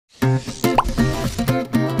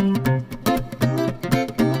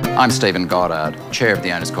I'm Stephen Goddard, Chair of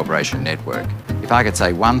the Owners Corporation Network. If I could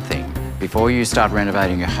say one thing, before you start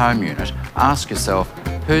renovating your home unit, ask yourself,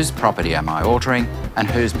 whose property am I altering and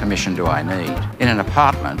whose permission do I need? In an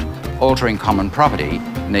apartment, altering common property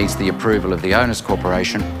needs the approval of the Owners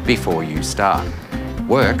Corporation before you start.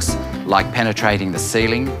 Works, like penetrating the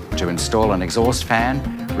ceiling to install an exhaust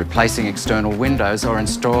fan, replacing external windows or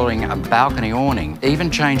installing a balcony awning, even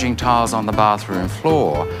changing tiles on the bathroom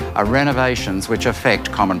floor, are renovations which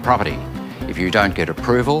affect common property. If you don't get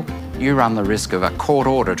approval, you run the risk of a court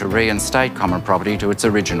order to reinstate common property to its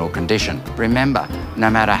original condition. Remember, no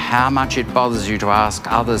matter how much it bothers you to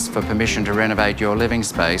ask others for permission to renovate your living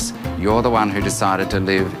space, you're the one who decided to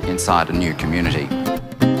live inside a new community.